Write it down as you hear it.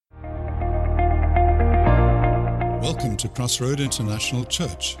Welcome to Crossroad International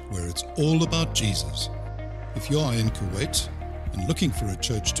Church, where it's all about Jesus. If you are in Kuwait and looking for a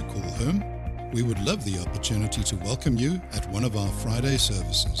church to call home, we would love the opportunity to welcome you at one of our Friday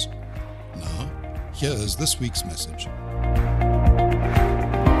services. Now, here is this week's message.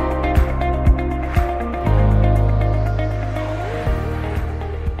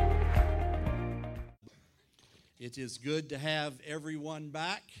 It is good to have everyone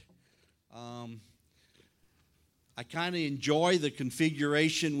back. I kind of enjoy the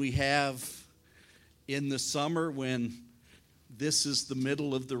configuration we have in the summer when this is the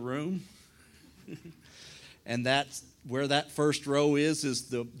middle of the room. And that's where that first row is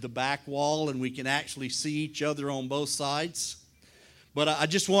the back wall, and we can actually see each other on both sides. But I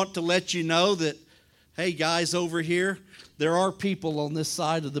just want to let you know that, hey guys over here, there are people on this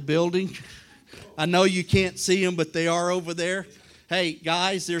side of the building. I know you can't see them, but they are over there. Hey,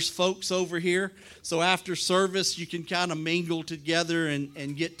 guys, there's folks over here. So after service, you can kind of mingle together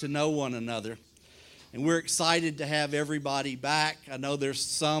and get to know one another. And we're excited to have everybody back. I know there's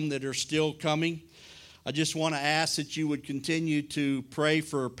some that are still coming. I just want to ask that you would continue to pray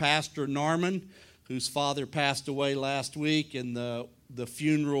for Pastor Norman, whose father passed away last week, and the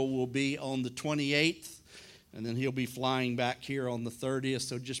funeral will be on the 28th. And then he'll be flying back here on the 30th.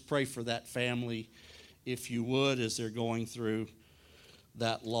 So just pray for that family, if you would, as they're going through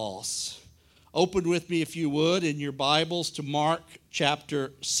that loss. Open with me, if you would, in your Bibles to Mark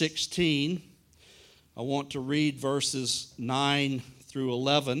chapter 16. I want to read verses 9 through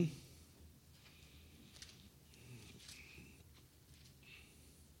 11.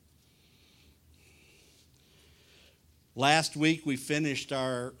 Last week we finished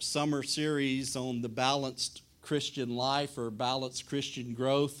our summer series on the balanced Christian life or balanced Christian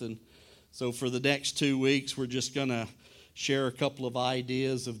growth. And so for the next 2 weeks we're just going to share a couple of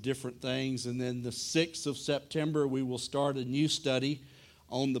ideas of different things. And then the 6th of September we will start a new study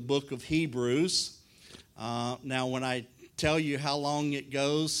on the book of Hebrews. Now when I tell you how long it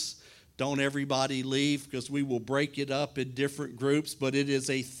goes, don't everybody leave, because we will break it up in different groups. But it is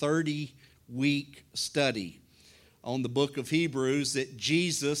a 30-week study on the book of Hebrews, that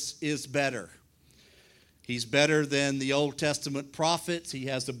Jesus is better. He's better than the Old Testament prophets. He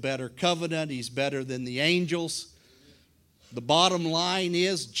has a better covenant. He's better than the angels. The bottom line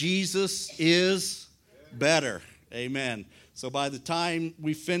is Jesus is better. Amen. So by the time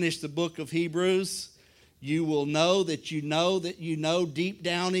we finish the book of Hebrews, you will know that you know that you know deep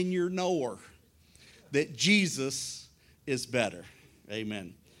down in your knower that Jesus is better.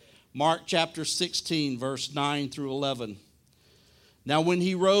 Amen. Mark chapter 16, verse 9 through 11. Now when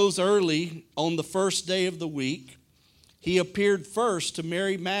he rose early on the first day of the week, he appeared first to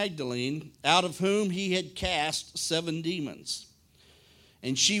Mary Magdalene, out of whom he had cast 7 demons.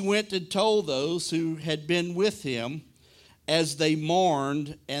 And she went and told those who had been with him, as they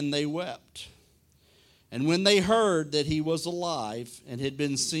mourned and they wept. And when they heard that he was alive and had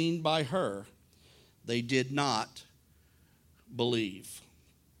been seen by her, they did not believe.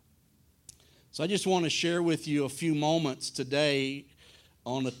 So I just want to share with you a few moments today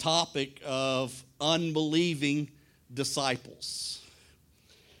on the topic of unbelieving disciples.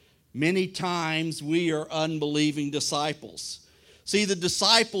 Many times we are unbelieving disciples. See, the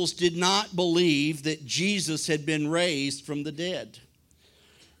disciples did not believe that Jesus had been raised from the dead.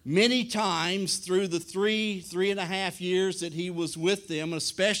 Many times through the 3.5 years that he was with them,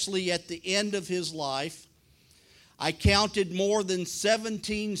 especially at the end of his life, I counted more than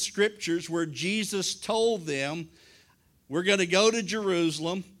 17 scriptures where Jesus told them, we're going to go to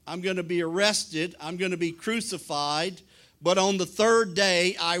Jerusalem, I'm going to be arrested, I'm going to be crucified, but on the 3rd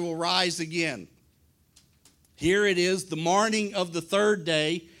day I will rise again. Here it is, the morning of the 3rd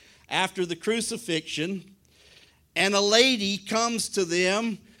day after the crucifixion, and a lady comes to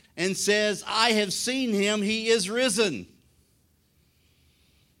them and says, I have seen him, he is risen.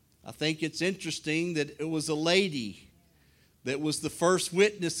 I think it's interesting that it was a lady that was the first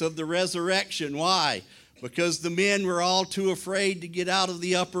witness of the resurrection. Why? Because the men were all too afraid to get out of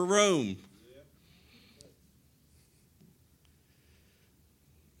the upper room.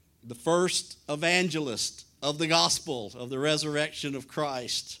 The first evangelist of the gospel of the resurrection of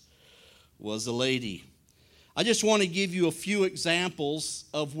Christ was a lady. I just want to give you a few examples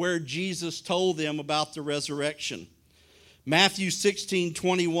of where Jesus told them about the resurrection. Matthew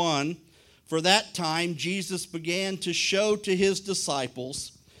 16:21, for that time Jesus began to show to his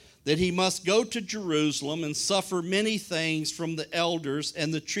disciples that he must go to Jerusalem and suffer many things from the elders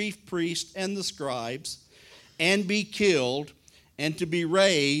and the chief priests and the scribes, and be killed, and to be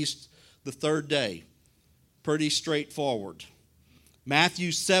raised the 3rd day. Pretty straightforward. Matthew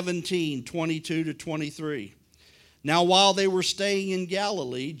 17:22-23. Now while they were staying in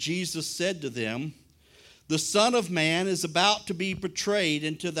Galilee, Jesus said to them, "The Son of Man is about to be betrayed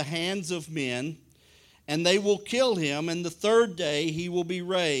into the hands of men, and they will kill him, and the third day he will be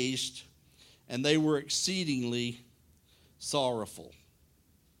raised." And they were exceedingly sorrowful.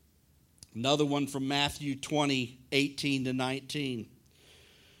 Another one from Matthew 20:18-19.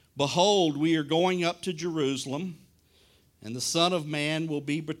 "Behold, we are going up to Jerusalem, and the Son of Man will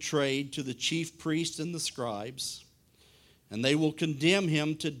be betrayed to the chief priests and the scribes, and they will condemn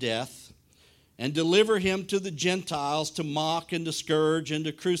him to death and deliver him to the Gentiles to mock and to scourge and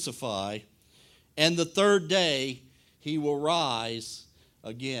to crucify. And the third day he will rise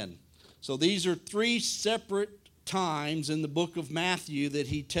again." So these are three separate times in the book of Matthew that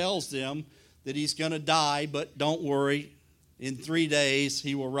he tells them that he's going to die, but don't worry, in 3 days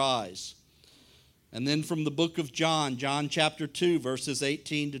he will rise. And then from the book of John, John chapter 2, verses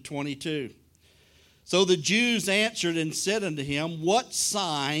 18-22. "So the Jews answered and said unto him, What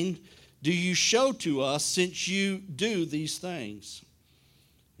sign do you show to us, since you do these things?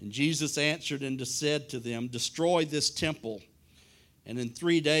 And Jesus answered and said to them, Destroy this temple, and in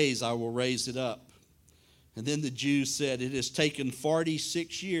 3 days I will raise it up. And then the Jews said, It has taken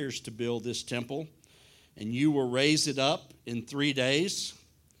 46 years to build this temple, and you will raise it up in 3 days?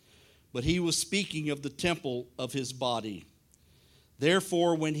 But he was speaking of the temple of his body.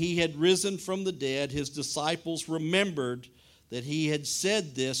 Therefore, when he had risen from the dead, his disciples remembered that he had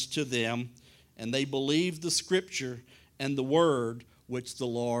said this to them, and they believed the scripture and the word which the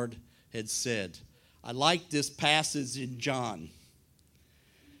Lord had said." I like this passage in John.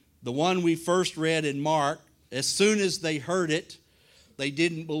 The one we first read in Mark, as soon as they heard it, they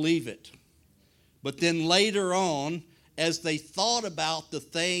didn't believe it. But then later on, as they thought about the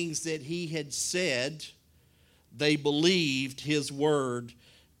things that he had said, they believed his word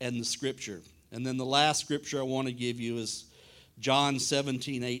and the scripture. And then the last scripture I want to give you is John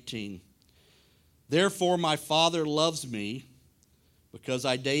 17:18. "Therefore my Father loves me, because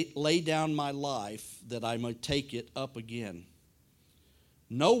I lay down my life that I may take it up again.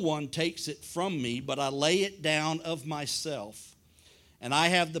 No one takes it from me, but I lay it down of myself. And I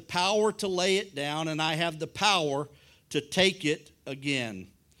have the power to lay it down, and I have the power to take it again.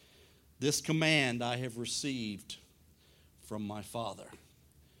 This command I have received from my Father."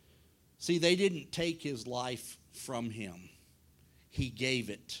 See, they didn't take his life from him. He gave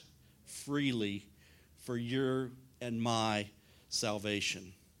it freely for your and my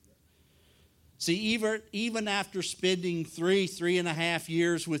salvation. See, even after spending 3.5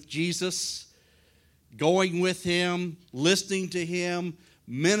 years with Jesus, going with him, listening to him,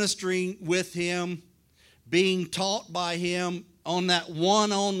 ministering with him, being taught by him, on that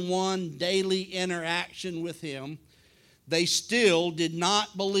one-on-one daily interaction with him, they still did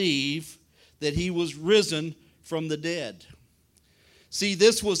not believe that he was risen from the dead. See,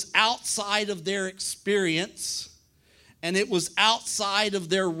 this was outside of their experience, and it was outside of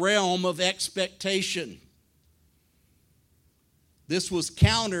their realm of expectation. This was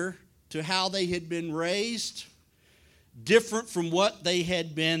counter to how they had been raised, different from what they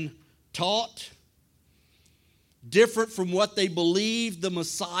had been taught, different from what they believed the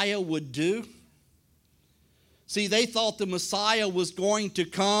Messiah would do. See, they thought the Messiah was going to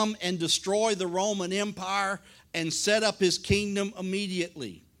come and destroy the Roman Empire and set up his kingdom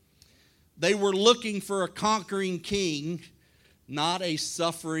immediately. They were looking for a conquering king, not a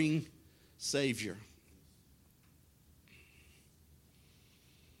suffering Savior.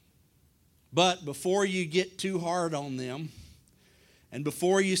 But before you get too hard on them, and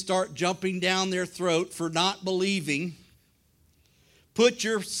before you start jumping down their throat for not believing, put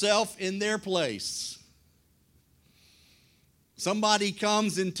yourself in their place. Somebody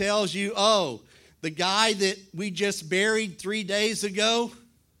comes and tells you, "Oh, the guy that we just buried 3 days ago,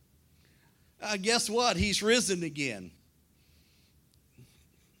 guess what? He's risen again."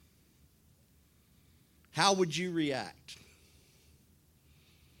 How would you react?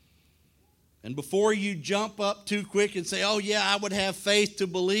 And before you jump up too quick and say, "Oh yeah, I would have faith to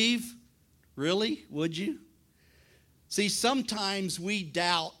believe." Really? Would you? See, sometimes we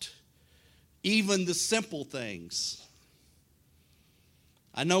doubt even the simple things.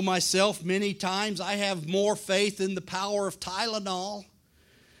 I know myself, many times I have more faith in the power of Tylenol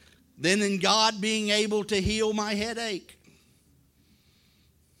than in God being able to heal my headache.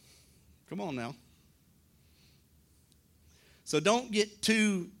 Come on now. So don't get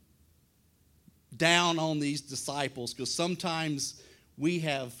too down on these disciples, because sometimes we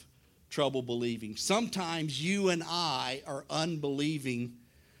have trouble believing. Sometimes you and I are unbelieving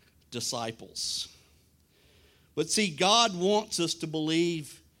disciples. But see, God wants us to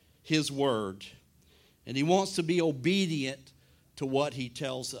believe his word. And He wants to be obedient to what He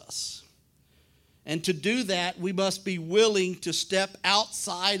tells us. And to do that, we must be willing to step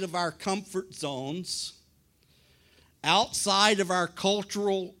outside of our comfort zones, outside of our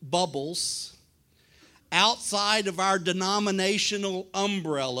cultural bubbles, outside of our denominational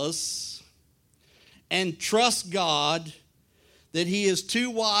umbrellas, and trust God that He is too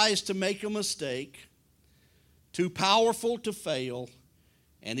wise to make a mistake, too powerful to fail,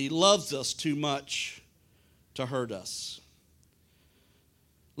 and He loves us too much to hurt us.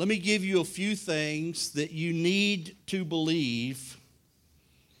 Let me give you a few things that you need to believe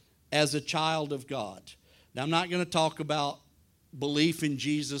as a child of God. Now, I'm not going to talk about belief in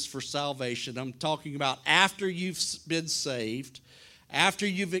Jesus for salvation. I'm talking about after you've been saved, after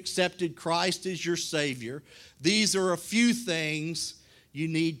you've accepted Christ as your Savior. These are a few things you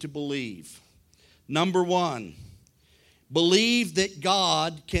need to believe. Number one, believe that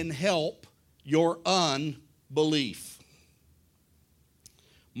God can help your unbelief.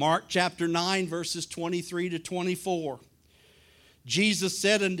 Mark chapter 9, verses 23 to 24. Jesus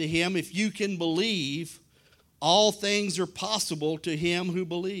said unto him, if you can believe, all things are possible to him who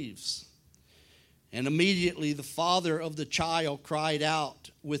believes. And immediately the father of the child cried out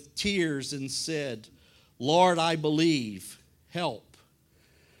with tears and said, Lord, I believe, help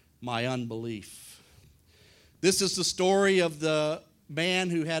my unbelief. This is the story of the man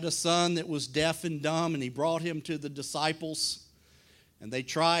who had a son that was deaf and dumb, and he brought him to the disciples. And they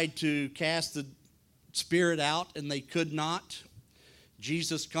tried to cast the spirit out, and they could not.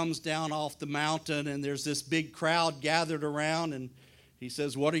 Jesus comes down off the mountain, and there's this big crowd gathered around, and he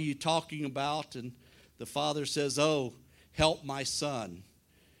says, what are you talking about? And the father says, oh, help my son.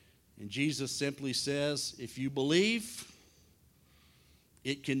 And Jesus simply says, if you believe,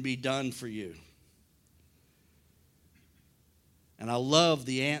 it can be done for you. And I love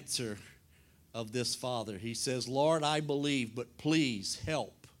the answer of this father. He says, Lord, I believe, but please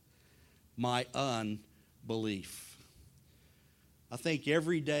help my unbelief. I think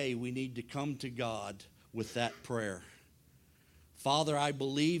every day we need to come to God with that prayer. Father, I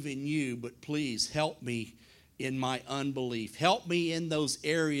believe in you, but please help me in my unbelief. Help me in those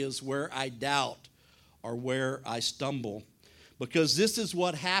areas where I doubt or where I stumble. Because this is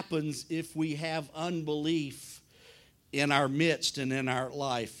what happens if we have unbelief in our midst and in our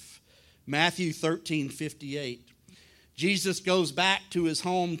life. Matthew 13:58. Jesus goes back to his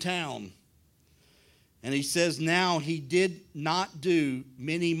hometown. And he says, now he did not do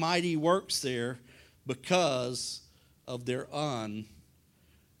many mighty works there because of their unbelief.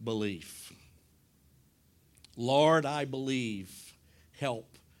 Lord, I believe,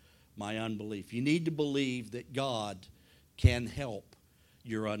 help my unbelief. You need to believe that God can help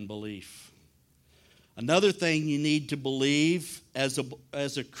your unbelief. Another thing you need to believe as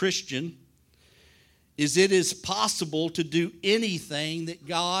a Christian is it is possible to do anything that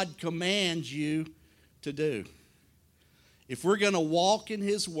God commands you to do. If we're going to walk in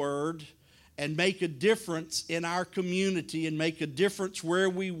His Word and make a difference in our community and make a difference where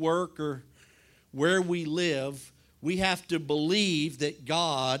we work or where we live, we have to believe that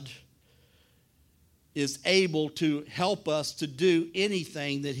God is able to help us to do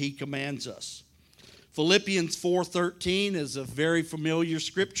anything that He commands us. Philippians 4:13 is a very familiar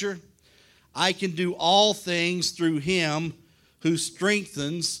scripture. I can do all things through Him who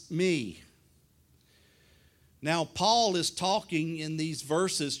strengthens me. Now, Paul is talking in these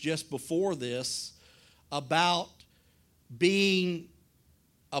verses just before this about being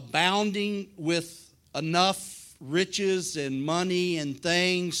abounding with enough riches and money and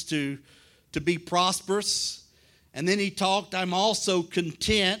things to be prosperous. And then he talked, I'm also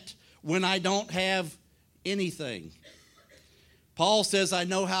content when I don't have anything. Paul says, I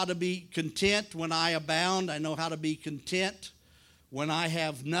know how to be content when I abound. I know how to be content when I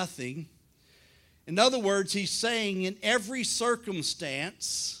have nothing. In other words, he's saying in every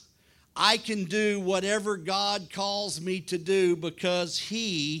circumstance, I can do whatever God calls me to do because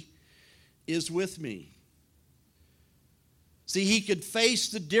He is with me. See, he could face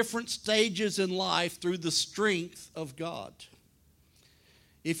the different stages in life through the strength of God.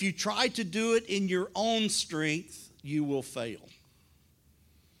 If you try to do it in your own strength, you will fail.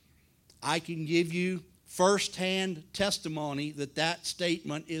 I can give you firsthand testimony that that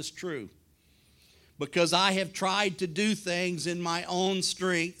statement is true. Because I have tried to do things in my own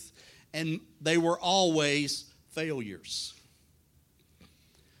strength, and they were always failures.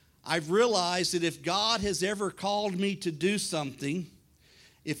 I've realized that if God has ever called me to do something,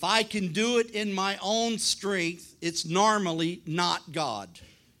 if I can do it in my own strength, it's normally not God.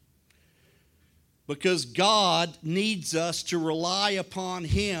 because God needs us to rely upon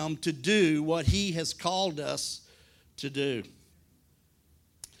Him to do what He has called us to do.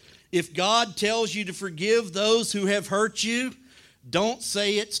 If God tells you to forgive those who have hurt you, don't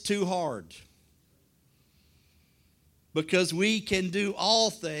say it's too hard. Because we can do all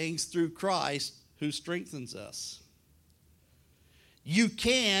things through Christ who strengthens us. You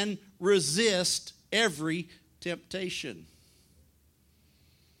can resist every temptation.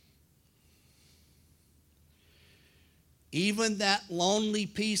 Even that lonely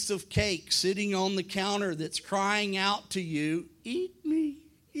piece of cake sitting on the counter that's crying out to you, eat me,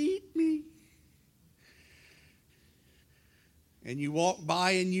 eat me. And you walk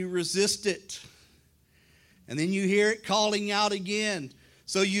by and you resist it. And then you hear it calling out again.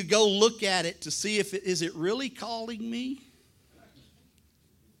 So you go look at it to see if is it really calling me?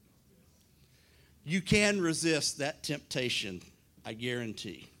 You can resist that temptation, I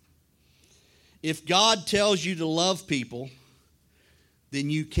guarantee. If God tells you to love people,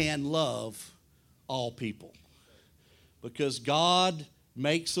 then you can love all people. Because God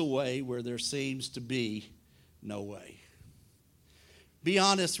makes a way where there seems to be no way. Be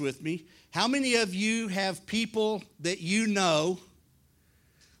honest with me. How many of you have people that you know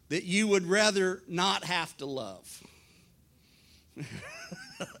that you would rather not have to love?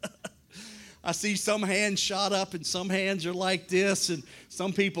 I see some hands shot up and some hands are like this, and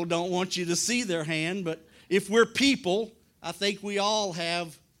some people don't want you to see their hand. But if we're people, I think we all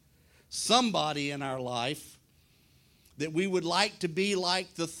have somebody in our life that we would like to be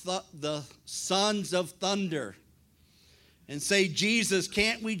like the sons of thunder and say, Jesus,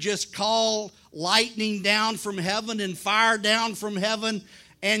 can't we just call lightning down from heaven and fire down from heaven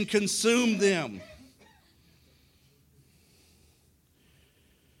and consume them?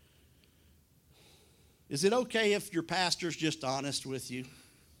 Is it okay if your pastor's just honest with you?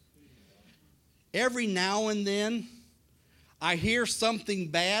 Every now and then, I hear something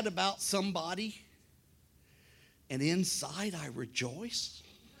bad about somebody, and inside I rejoice.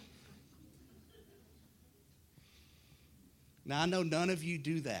 Now, I know none of you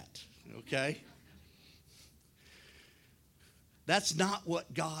do that, okay? That's not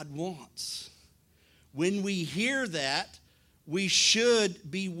what God wants. When we hear that, we should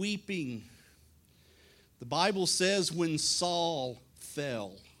be weeping. The Bible says when Saul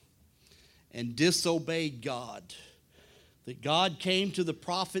fell and disobeyed God, that God came to the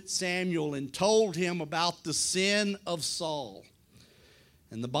prophet Samuel and told him about the sin of Saul.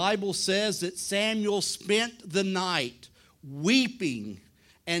 And the Bible says that Samuel spent the night weeping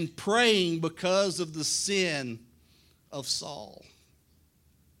and praying because of the sin of Saul.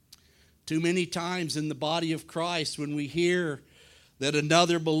 Too many times in the body of Christ, when we hear that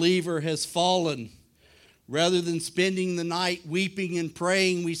another believer has fallen, rather than spending the night weeping and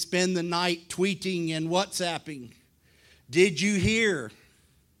praying, we spend the night tweeting and WhatsApping. Did you hear?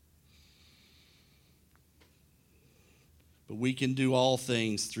 But we can do all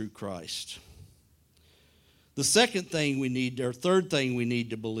things through Christ. The third thing we need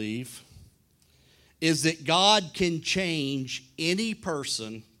to believe is that God can change any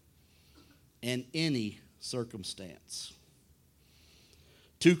person and any circumstance.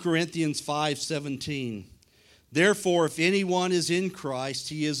 2 Corinthians 5:17. Therefore, if anyone is in Christ,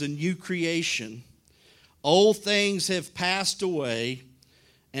 he is a new creation. Old things have passed away,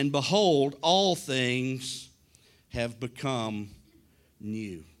 and behold, all things have become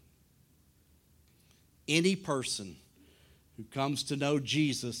new. Any person who comes to know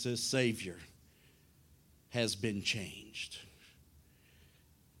Jesus as Savior has been changed.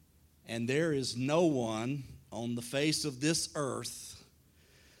 And there is no one on the face of this earth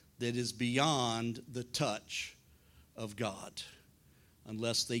that is beyond the touch of God,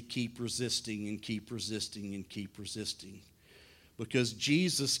 unless they keep resisting and keep resisting and keep resisting. Because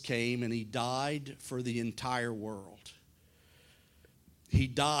Jesus came and He died for the entire world. He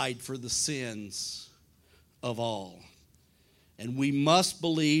died for the sins of all. And we must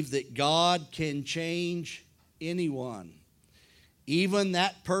believe that God can change anyone, even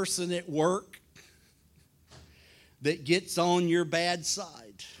that person at work that gets on your bad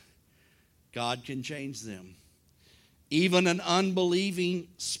side. God can change them. Even an unbelieving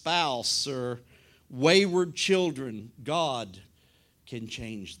spouse or wayward children, God can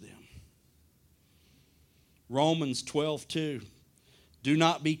change them. Romans 12:2. Do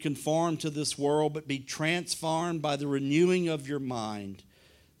not be conformed to this world, but be transformed by the renewing of your mind,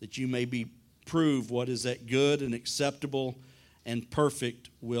 that you may be prove what is that good and acceptable and perfect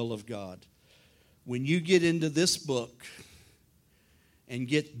will of God. When you get into this book and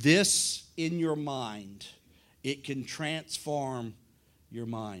get this in your mind, it can transform your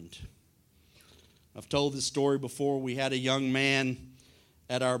mind. I've told this story before. We had a young man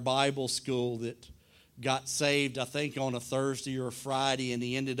at our Bible school that got saved, I think, on a Thursday or a Friday, and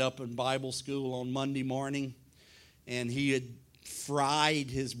he ended up in Bible school on Monday morning, and he had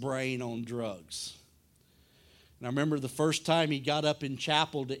fried his brain on drugs. And I remember the first time he got up in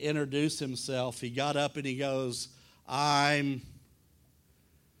chapel to introduce himself, he got up and he goes, I'm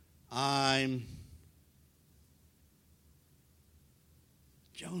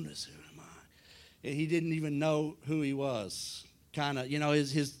Jonas, who am I? And he didn't even know who he was. Kind of,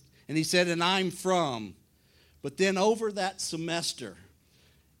 and he said, and I'm from. But then over that semester,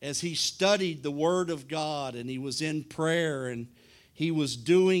 as he studied the Word of God and he was in prayer and he was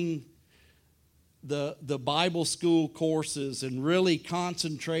doing the Bible school courses and really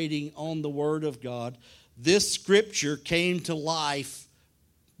concentrating on the Word of God, this scripture came to life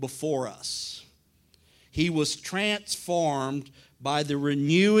before us. He was transformed by the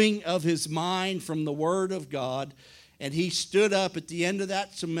renewing of his mind from the Word of God, and he stood up at the end of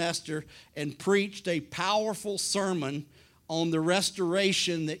that semester and preached a powerful sermon on the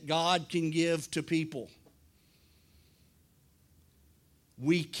restoration that God can give to people.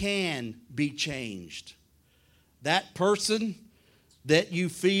 We can be changed. That person that you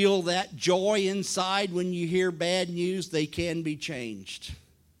feel that joy inside when you hear bad news, they can be changed.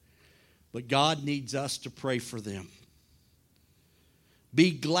 But God needs us to pray for them.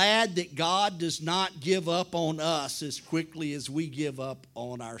 Be glad that God does not give up on us as quickly as we give up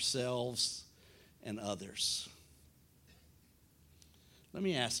on ourselves and others. Let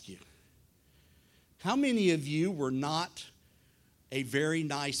me ask you, how many of you were not a very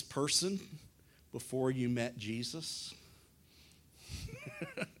nice person before you met Jesus?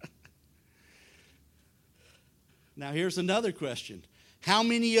 Now here's another question. How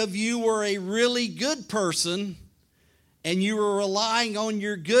many of you were a really good person and you were relying on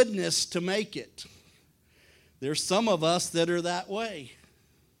your goodness to make it? There's some of us that are that way.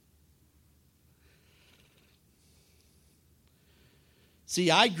 See,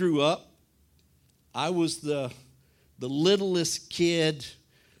 I grew up, I was the littlest kid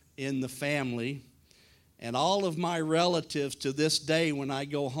in the family, and all of my relatives to this day when I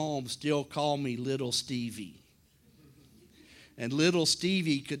go home still call me Little Stevie. And Little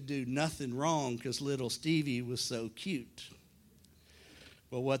Stevie could do nothing wrong because Little Stevie was so cute.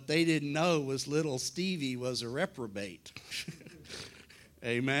 But what they didn't know was Little Stevie was a reprobate.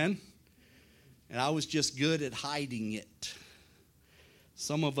 Amen? And I was just good at hiding it.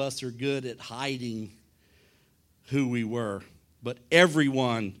 Some of us are good at hiding who we were. But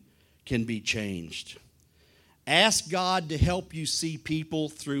everyone can be changed. Ask God to help you see people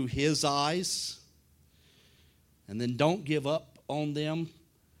through His eyes. And then don't give up on them,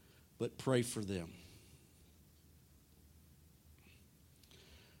 but pray for them.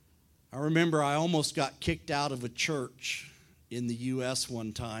 I remember I almost got kicked out of a church in the U.S.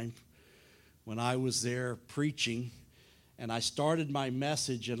 one time when I was there preaching, and I started my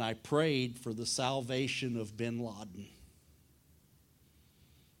message and I prayed for the salvation of bin Laden.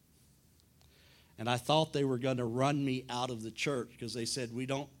 And I thought they were going to run me out of the church because they said,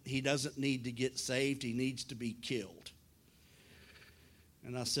 he doesn't need to get saved, he needs to be killed.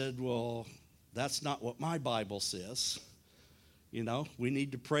 And I said, well, that's not what my Bible says. We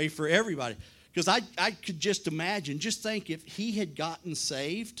need to pray for everybody. Because I could just imagine, just think if he had gotten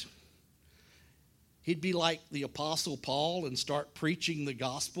saved, he'd be like the Apostle Paul and start preaching the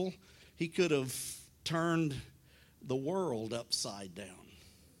gospel. He could have turned the world upside down.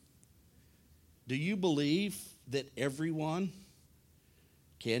 Do you believe that everyone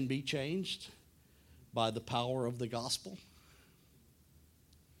can be changed by the power of the gospel?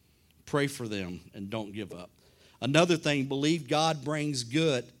 Pray for them and don't give up. Another thing, believe God brings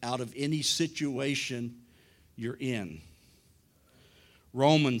good out of any situation you're in.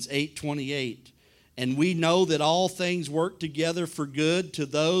 Romans 8:28, and we know that all things work together for good to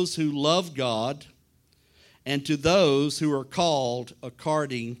those who love God and to those who are called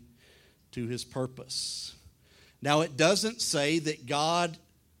according to His purpose. Now, it doesn't say that God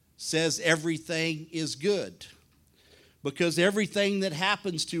says everything is good, because everything that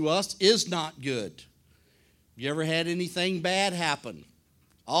happens to us is not good. You ever had anything bad happen?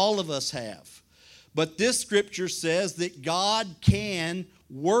 All of us have. But this scripture says that God can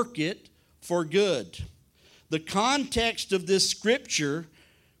work it for good. The context of this scripture,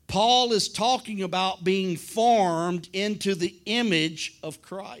 Paul is talking about being formed into the image of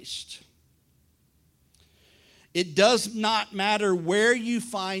Christ. It does not matter where you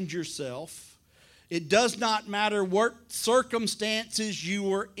find yourself. It does not matter what circumstances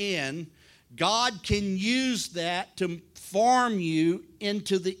you are in. God can use that to form you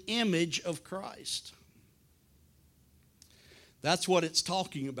into the image of Christ. That's what it's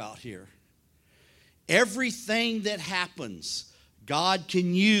talking about here. Everything that happens, God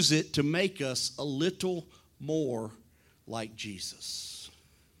can use it to make us a little more like Jesus.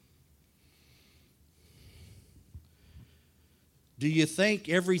 Do you think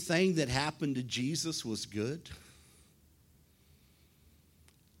everything that happened to Jesus was good?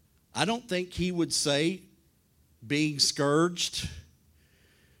 I don't think he would say being scourged,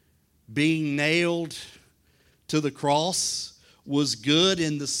 being nailed to the cross was good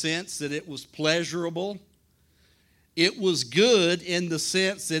in the sense that it was pleasurable. It was good in the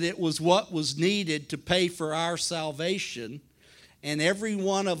sense that it was what was needed to pay for our salvation. And every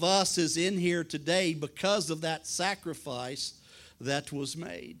one of us is in here today because of that sacrifice that was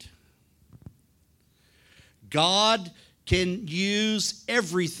made. God can use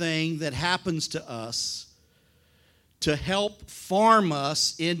everything that happens to us to help form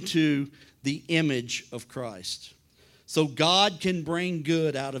us into the image of Christ. So God can bring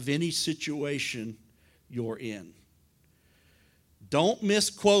good out of any situation you're in. Don't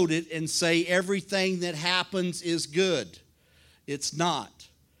misquote it and say everything that happens is good. It's not.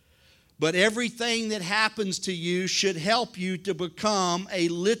 But everything that happens to you should help you to become a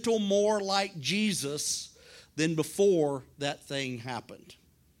little more like Jesus than before that thing happened.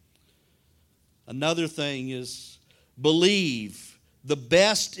 Another thing is believe the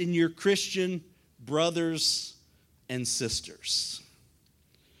best in your Christian brothers and sisters.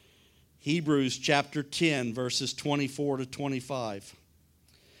 Hebrews chapter 10, verses 24 to 25.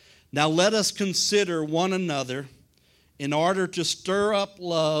 Now let us consider one another in order to stir up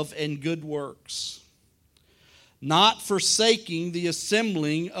love and good works, not forsaking the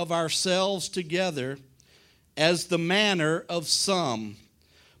assembling of ourselves together, as the manner of some,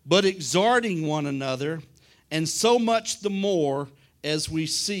 but exhorting one another, and so much the more as we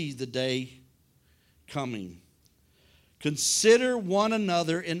see the day coming. Consider one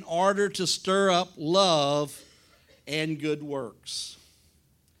another in order to stir up love and good works.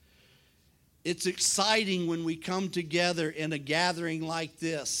 It's exciting when we come together in a gathering like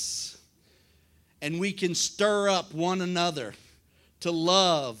this, and we can stir up one another to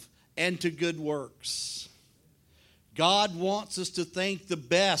love and to good works. God wants us to think the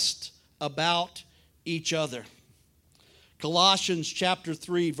best about each other. Colossians chapter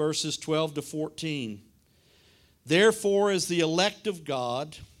 3, verses 12 to 14. Therefore, as the elect of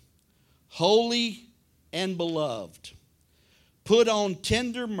God, holy and beloved, put on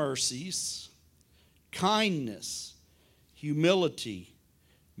tender mercies, kindness, humility,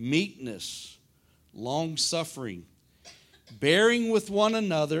 meekness, long-suffering, bearing with one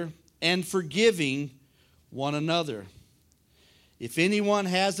another and forgiving one another. If anyone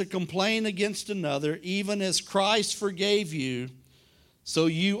has a complaint against another, even as Christ forgave you, so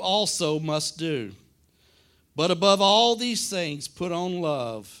you also must do. But above all these things, put on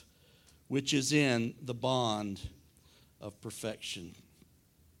love, which is in the bond of perfection.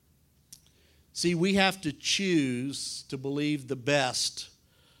 See, we have to choose to believe the best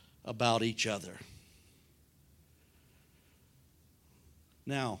about each other.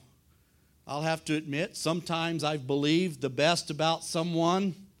 Now, I'll have to admit, sometimes I've believed the best about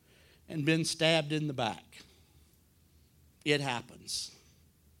someone and been stabbed in the back. It happens.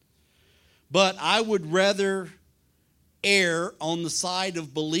 But I would rather err on the side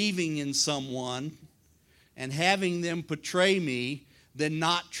of believing in someone and having them betray me than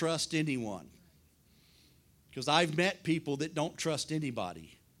not trust anyone. Because I've met people that don't trust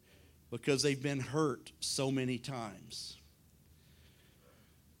anybody because they've been hurt so many times.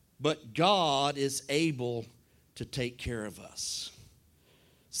 But God is able to take care of us.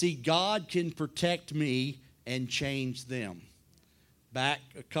 See, God can protect me and change them. Back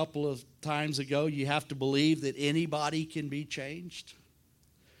a couple of times ago, you have to believe that anybody can be changed.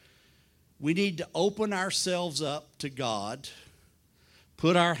 We need to open ourselves up to God,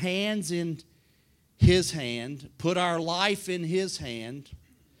 put our hands in His hand, put our life in His hand,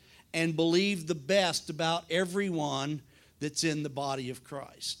 and believe the best about everyone that's in the body of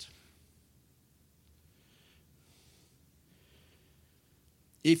Christ.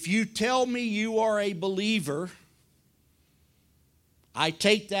 If you tell me you are a believer, I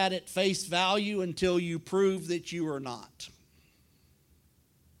take that at face value until you prove that you are not.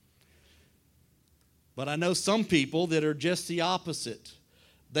 But I know some people that are just the opposite.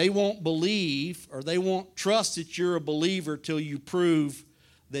 They won't believe or they won't trust that you're a believer till you prove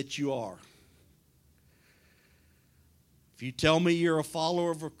that you are. If you tell me you're a follower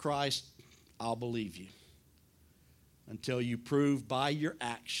of Christ, I'll believe you. until you prove by your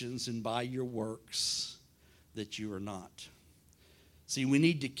actions and by your works that you are not. See, we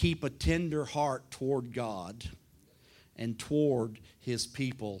need to keep a tender heart toward God and toward His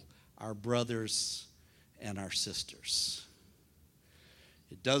people, our brothers and our sisters.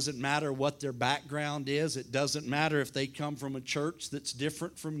 It doesn't matter what their background is. It doesn't matter if they come from a church that's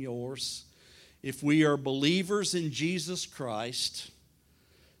different from yours. If we are believers in Jesus Christ,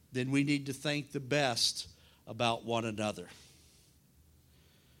 then we need to think the best about one another.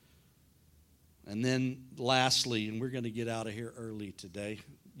 And then lastly, and we're going to get out of here early today.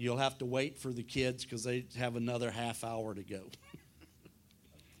 You'll have to wait for the kids because they have another half hour to go.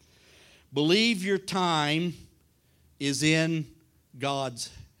 Believe your time is in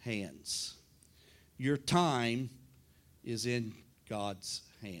God's hands. Your time is in God's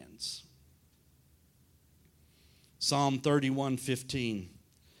hands. Psalm 31:15.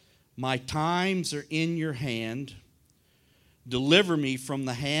 My times are in your hand. Deliver me from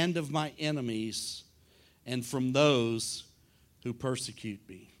the hand of my enemies and from those who persecute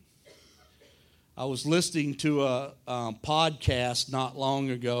me. I was listening to a podcast not long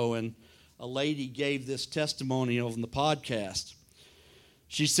ago, and a lady gave this testimony on the podcast.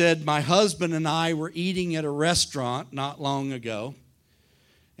 She said, my husband and I were eating at a restaurant not long ago,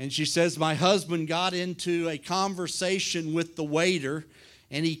 and she says, my husband got into a conversation with the waiter,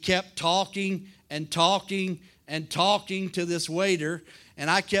 and he kept talking and talking and talking to this waiter, and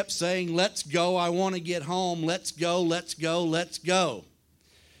I kept saying, let's go, I want to get home, let's go, let's go, let's go.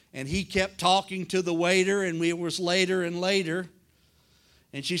 And he kept talking to the waiter, and it was later and later.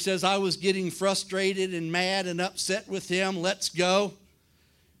 And she says, I was getting frustrated and mad and upset with him, let's go.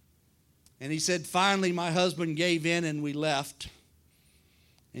 And he said, finally, my husband gave in and we left.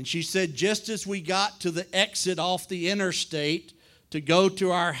 And she said, just as we got to the exit off the interstate to go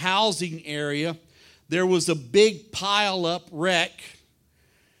to our housing area, there was a big pile-up wreck.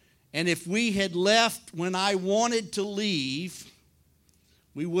 And if we had left when I wanted to leave,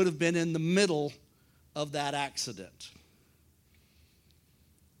 we would have been in the middle of that accident.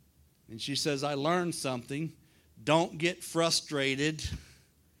 And she says, I learned something. Don't get frustrated.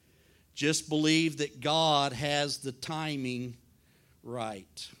 Just believe that God has the timing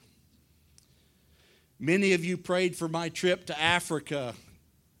right. Many of you prayed for my trip to Africa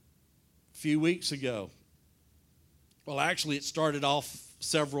a few weeks ago. Well, actually, it started off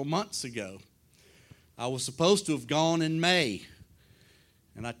several months ago. I was supposed to have gone in May,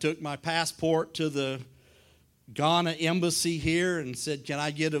 and I took my passport to the Ghana embassy here and said, can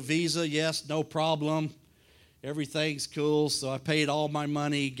I get a visa? Yes, no problem. Everything's cool. So I paid all my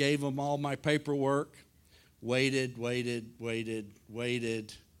money, gave them all my paperwork, waited.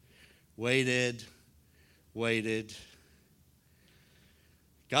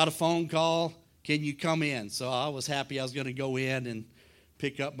 Got a phone call, can you come in? So I was happy I was going to go in and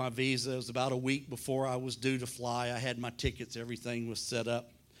pick up my visa. It was about a week before I was due to fly. I had my tickets, everything was set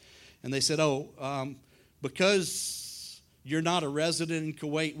up. And they said, because you're not a resident in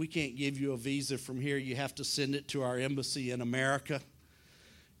Kuwait, we can't give you a visa from here. You have to send it to our embassy in America,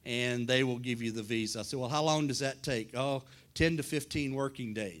 and they will give you the visa. I said, well, how long does that take? 10 to 15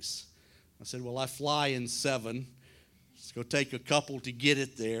 working days. I said, well, I fly in 7. It's going to take a couple to get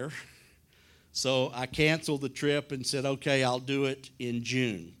it there. So I canceled the trip and said, okay, I'll do it in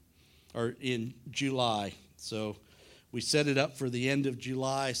June or in July. So we set it up for the end of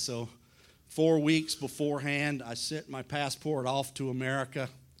July. So 4 weeks beforehand, I sent my passport off to America,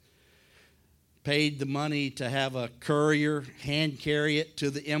 paid the money to have a courier hand carry it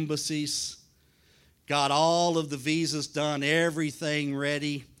to the embassies, got all of the visas done, everything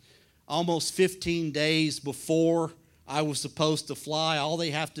ready. Almost 15 days before I was supposed to fly, all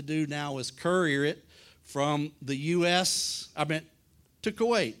they have to do now is courier it from the U.S., to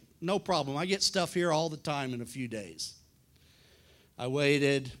Kuwait. No problem. I get stuff here all the time in a few days. I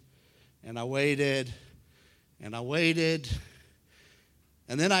waited, and I waited, and I waited.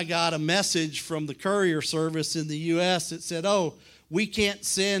 And then I got a message from the courier service in the U.S. that said, we can't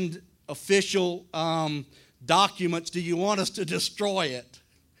send official documents. Do you want us to destroy it?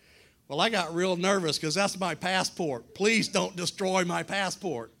 Well, I got real nervous because that's my passport. Please don't destroy my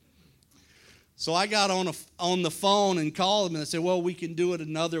passport. So I got on the phone and called them, and they said, well, we can do it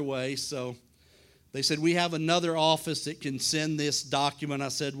another way. So they said, we have another office that can send this document. I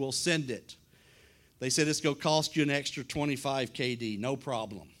said, well, send it. They said, it's going to cost you an extra 25 KD. No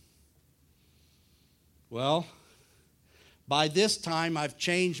problem. Well, by this time, I've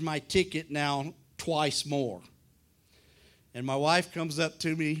changed my ticket now twice more. And my wife comes up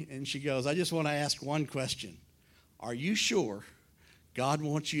to me and she goes, I just want to ask one question. Are you sure God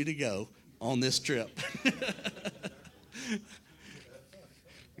wants you to go on this trip?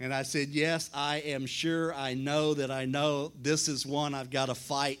 And I said, yes, I am sure. I know this is one I've got to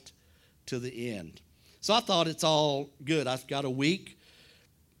fight to the end. So I thought it's all good. I've got a week.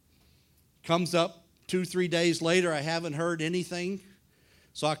 Comes up 2-3 days later, I haven't heard anything.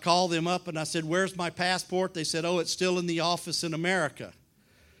 So I called them up and I said, where's my passport? They said, oh, it's still in the office in America.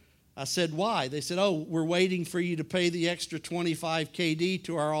 I said, why? They said, oh, we're waiting for you to pay the extra 25 KD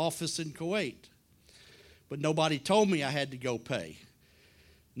to our office in Kuwait. But nobody told me I had to go pay.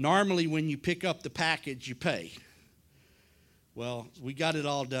 Normally, when you pick up the package, you pay. Well, we got it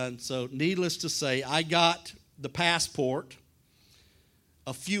all done. So needless to say, I got the passport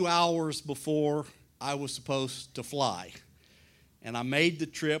a few hours before I was supposed to fly. And I made the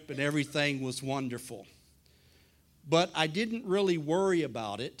trip, and everything was wonderful. But I didn't really worry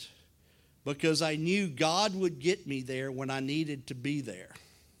about it because I knew God would get me there when I needed to be there.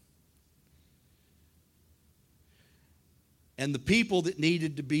 And the people that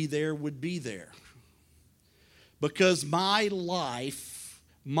needed to be there would be there. Because my life,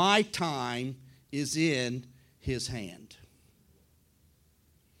 my time is in His hand.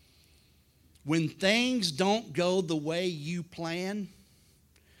 When things don't go the way you plan,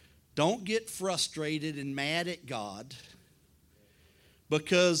 don't get frustrated and mad at God,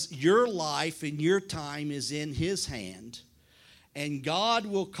 because your life and your time is in His hand, and God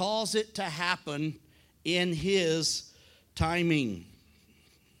will cause it to happen in His timing.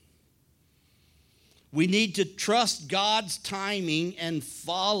 We need to trust God's timing and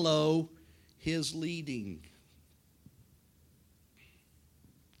follow His leading.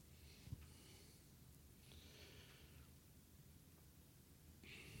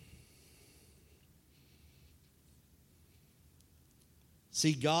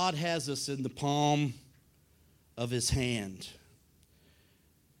 See, God has us in the palm of His hand.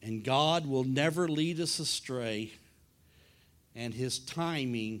 And God will never lead us astray. And His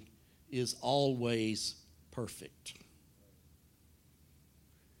timing is always perfect.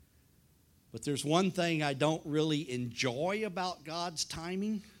 But there's one thing I don't really enjoy about God's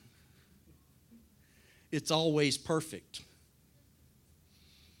timing. It's always perfect.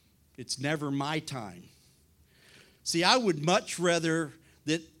 It's never my time. See, I would much rather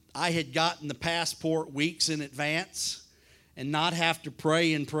that I had gotten the passport weeks in advance and not have to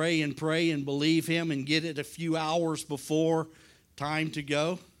pray and pray and pray and believe Him and get it a few hours before time to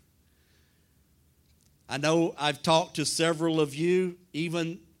go. I know I've talked to several of you,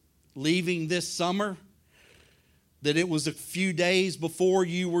 even leaving this summer, that it was a few days before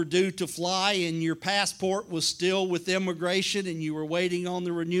you were due to fly and your passport was still with immigration and you were waiting on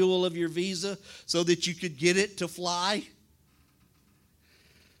the renewal of your visa so that you could get it to fly.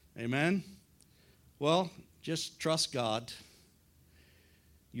 Amen? Well, just trust God.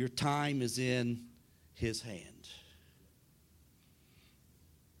 Your time is in His hand.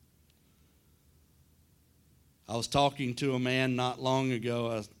 I was talking to a man not long ago.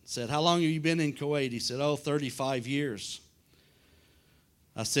 I said, how long have you been in Kuwait? He said, 35 years.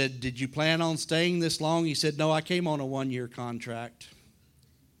 I said, did you plan on staying this long? He said, no, I came on a 1-year contract.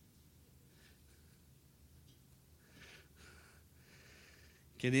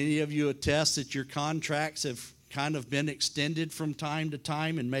 Can any of you attest that your contracts have kind of been extended from time to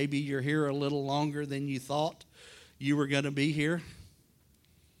time, and maybe you're here a little longer than you thought you were going to be here?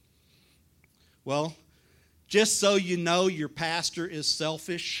 Well, just so you know, your pastor is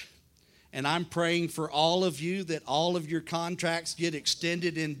selfish, and I'm praying for all of you that all of your contracts get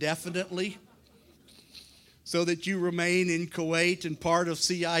extended indefinitely so that you remain in Kuwait and part of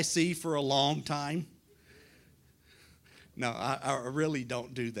CIC for a long time. No, I really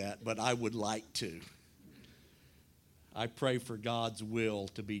don't do that, but I would like to. I pray for God's will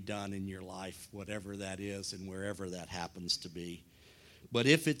to be done in your life, whatever that is and wherever that happens to be. But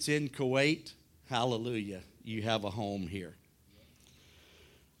if it's in Kuwait, hallelujah, you have a home here.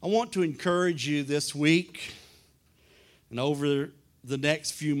 I want to encourage you this week and over the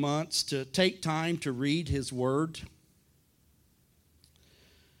next few months to take time to read His Word,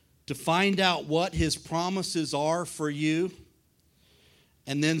 to find out what His promises are for you,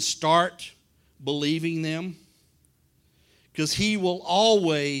 and then start believing them, because He will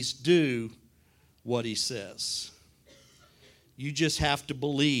always do what He says. You just have to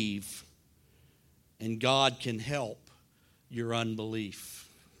believe, and God can help your unbelief.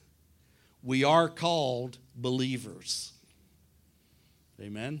 We are called believers.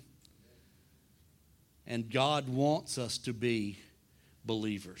 Amen? And God wants us to be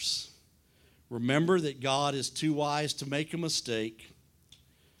believers. Remember that God is too wise to make a mistake,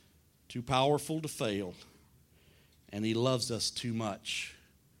 too powerful to fail, and He loves us too much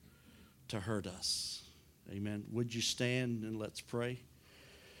to hurt us. Amen. Would you stand and let's pray?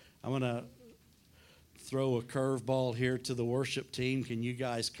 I'm going to throw a curveball here to the worship team. Can you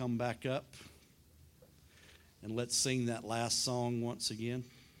guys come back up? And let's sing that last song once again.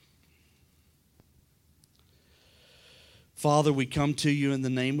 Father, we come to you in the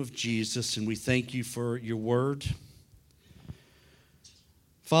name of Jesus, and we thank you for your word.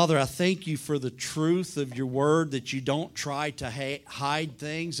 Father, I thank you for the truth of your word, that you don't try to hide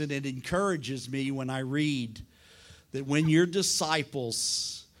things, and it encourages me when I read that when your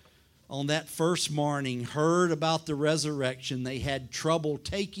disciples on that first morning heard about the resurrection, they had trouble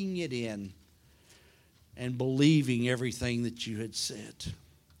taking it in and believing everything that you had said.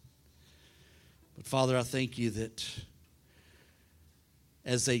 But Father, I thank you that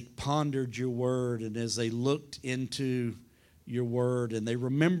as they pondered your word and as they looked into your word and they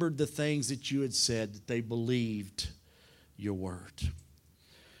remembered the things that you had said, that they believed your word.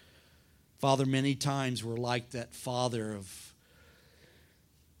 Father, many times we're like that father of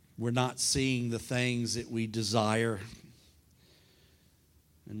we're not seeing the things that we desire.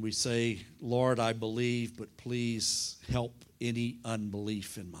 And we say, Lord, I believe, but please help any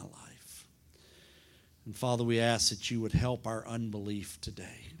unbelief in my life. And Father, we ask that you would help our unbelief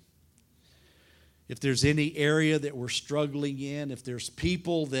today. If there's any area that we're struggling in, if there's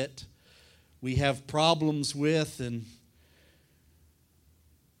people that we have problems with and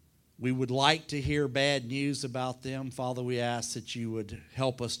we would like to hear bad news about them, Father, we ask that you would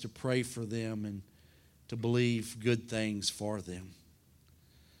help us to pray for them and to believe good things for them.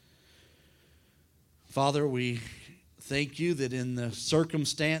 Father, we thank you that in the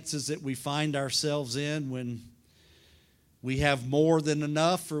circumstances that we find ourselves in, when we have more than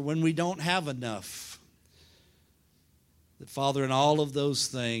enough or when we don't have enough, that Father, in all of those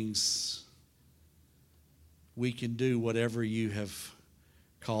things, we can do whatever you have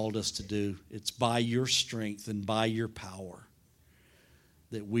called us to do. It's by your strength and by your power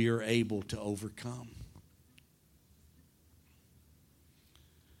that we are able to overcome.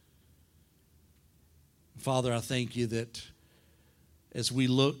 Father, I thank you that as we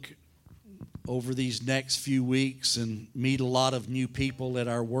look over these next few weeks and meet a lot of new people at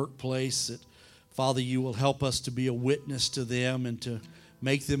our workplace, that, Father, you will help us to be a witness to them and to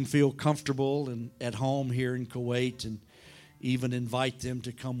make them feel comfortable and at home here in Kuwait, and even invite them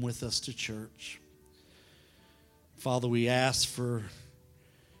to come with us to church. Father, we ask for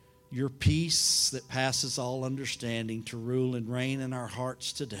your peace that passes all understanding to rule and reign in our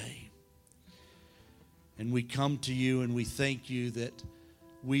hearts today. And we come to you and we thank you that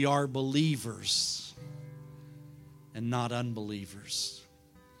we are believers and not unbelievers.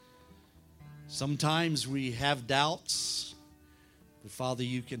 Sometimes we have doubts, but Father,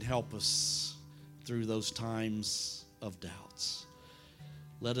 you can help us through those times of doubts.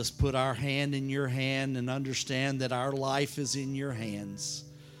 Let us put our hand in your hand and understand that our life is in your hands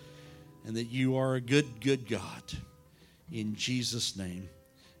and that you are a good, good God. In Jesus' name,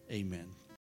 amen.